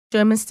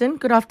Germiston.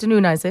 Good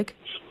afternoon, Isaac.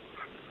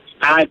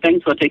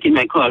 Thanks for taking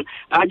my call.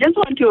 I just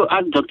want to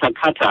ask Dr.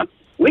 Carter,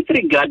 with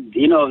regard,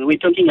 we're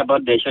talking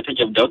about the shortage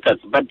of doctors,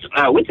 but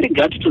with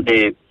regard to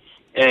the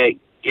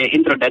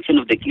introduction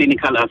of the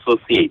clinical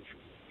associates,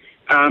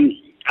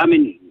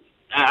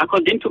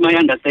 according to my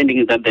understanding,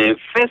 is that the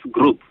first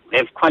group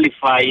have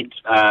qualified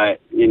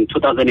in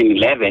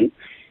 2011,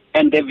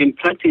 and they've been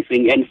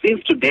practicing, and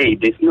since today,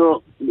 there's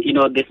no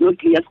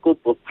clear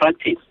scope of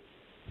practice.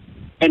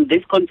 And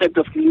this concept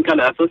of clinical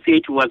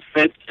associate was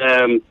first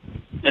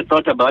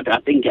thought about, I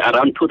think,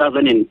 around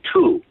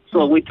 2002.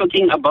 So we're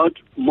talking about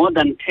more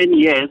than 10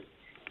 years,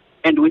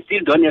 and we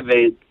still don't have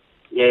a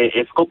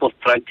scope of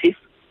practice.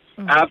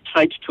 I've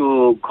tried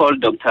to call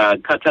Dr.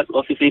 Carter's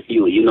office if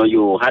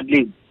you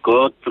hardly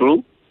go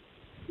through.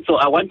 So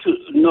I want to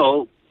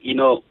know,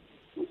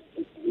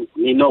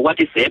 what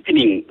is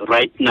happening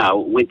right now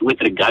with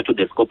regard to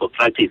the scope of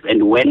practice,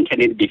 and when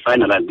can it be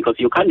finalized? Because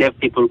you can't have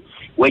people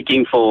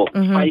working for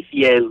 5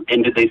 years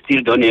and they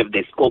still don't have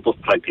the scope of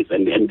practice.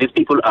 And these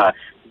people are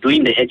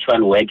doing the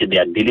actual work, they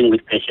are dealing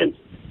with patients.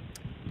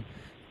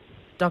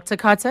 Dr.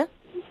 Carter?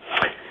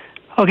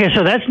 Okay,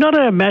 so that's not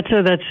a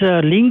matter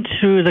that's linked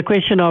to the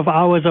question of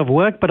hours of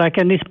work, but I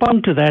can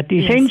respond to that.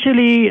 Yes.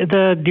 Essentially,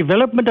 the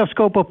development of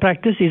scope of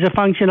practice is a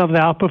function of the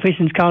Health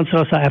Professions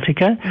Council of South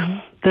Africa.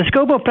 The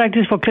scope of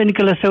practice for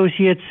clinical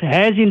associates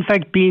has in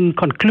fact been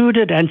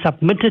concluded and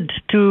submitted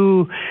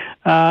to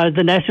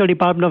the National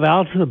Department of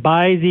Health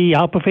by the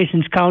Health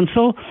Professions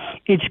Council.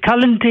 It's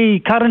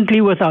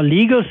currently with our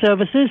legal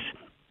services.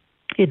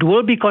 It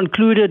will be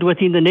concluded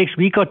within the next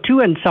week or two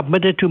and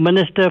submitted to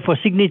Minister for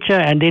signature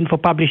and then for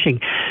publishing.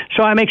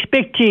 So I'm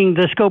expecting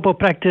the scope of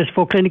practice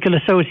for clinical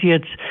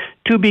associates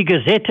to be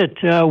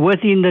gazetted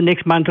within the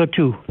next month or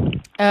two.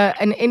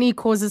 And any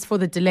causes for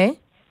the delay?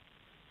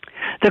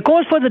 The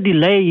cause for the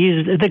delay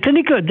is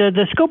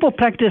the scope of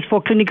practice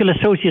for clinical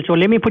associates, or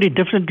let me put it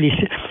differently.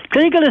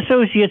 Clinical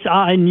associates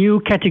are a new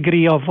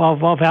category of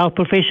health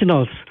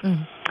professionals.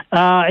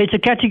 It's a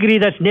category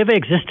that's never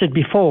existed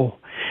before.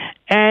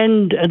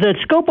 And the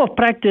scope of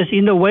practice,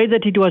 in the way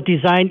that it was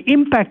designed,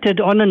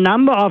 impacted on a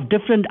number of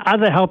different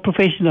other health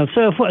professionals.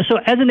 So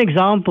as an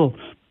example,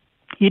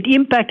 it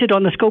impacted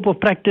on the scope of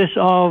practice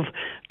of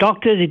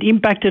doctors, it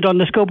impacted on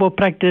the scope of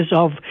practice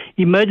of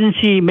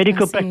emergency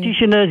medical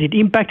practitioners, it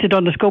impacted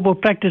on the scope of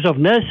practice of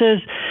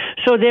nurses.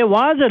 So there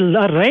was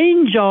a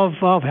range of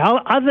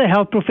other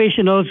health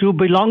professionals who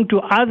belong to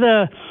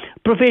other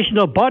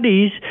professional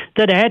bodies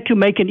that had to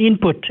make an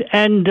input.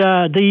 And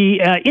the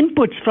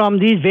inputs from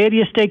these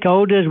various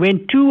stakeholders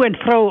went to and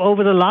fro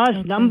over the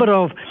last number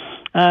of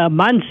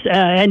months,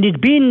 and it's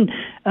been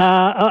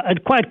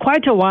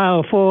quite a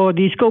while for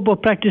the scope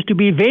of practice to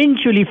be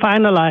eventually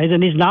finalized,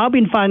 and it's now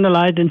been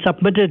finalized and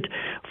submitted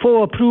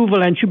for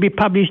approval and should be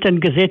published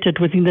and gazetted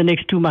within the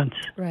next 2 months.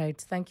 Right.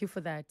 Thank you for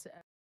that.